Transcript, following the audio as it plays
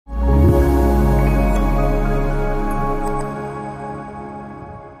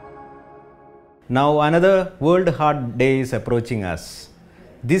Now another World Heart Day is approaching us.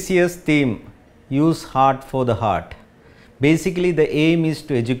 This year's theme, use heart for the heart. Basically the aim is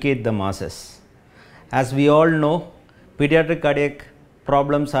to educate the masses. As we all know, pediatric cardiac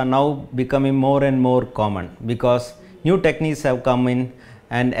problems are now becoming more and more common because new techniques have come in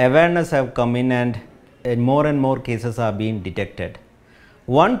and awareness have come in, and more cases are being detected.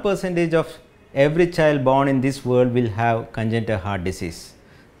 1% of every child born in this world will have congenital heart disease.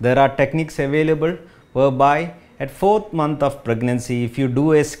 There are techniques available whereby at 4th month of pregnancy, if you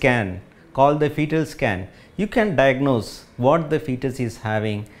do a scan called the fetal scan, you can diagnose what the fetus is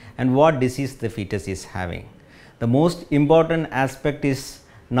having and what disease the fetus is having. The most important aspect is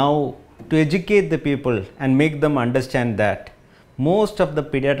now to educate the people and make them understand that most of the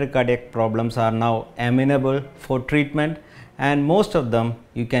pediatric cardiac problems are now amenable for treatment, and most of them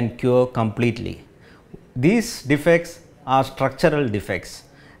you can cure completely. These defects are structural defects,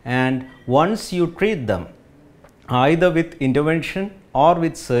 and once you treat them either with intervention or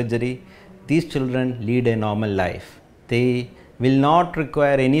with surgery, these children lead a normal life. They will not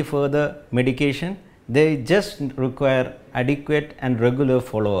require any further medication. They just require adequate and regular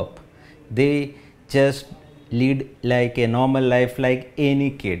follow-up. They just lead like a normal life like any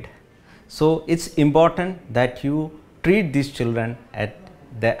kid. So it's important that you treat these children at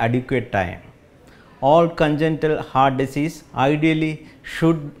the adequate time. All congenital heart disease ideally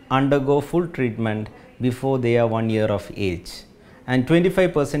should undergo full treatment before they are 1 year of age, and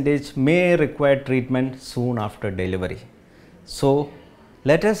 25% may require treatment soon after delivery. So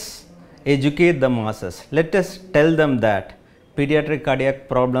let us educate the masses. Let us tell them that pediatric cardiac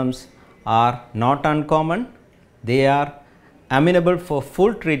problems are not uncommon. They are amenable for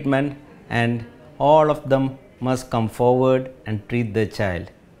full treatment, and all of them must come forward and treat the child.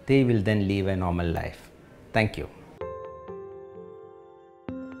 They will then live a normal life. Thank you.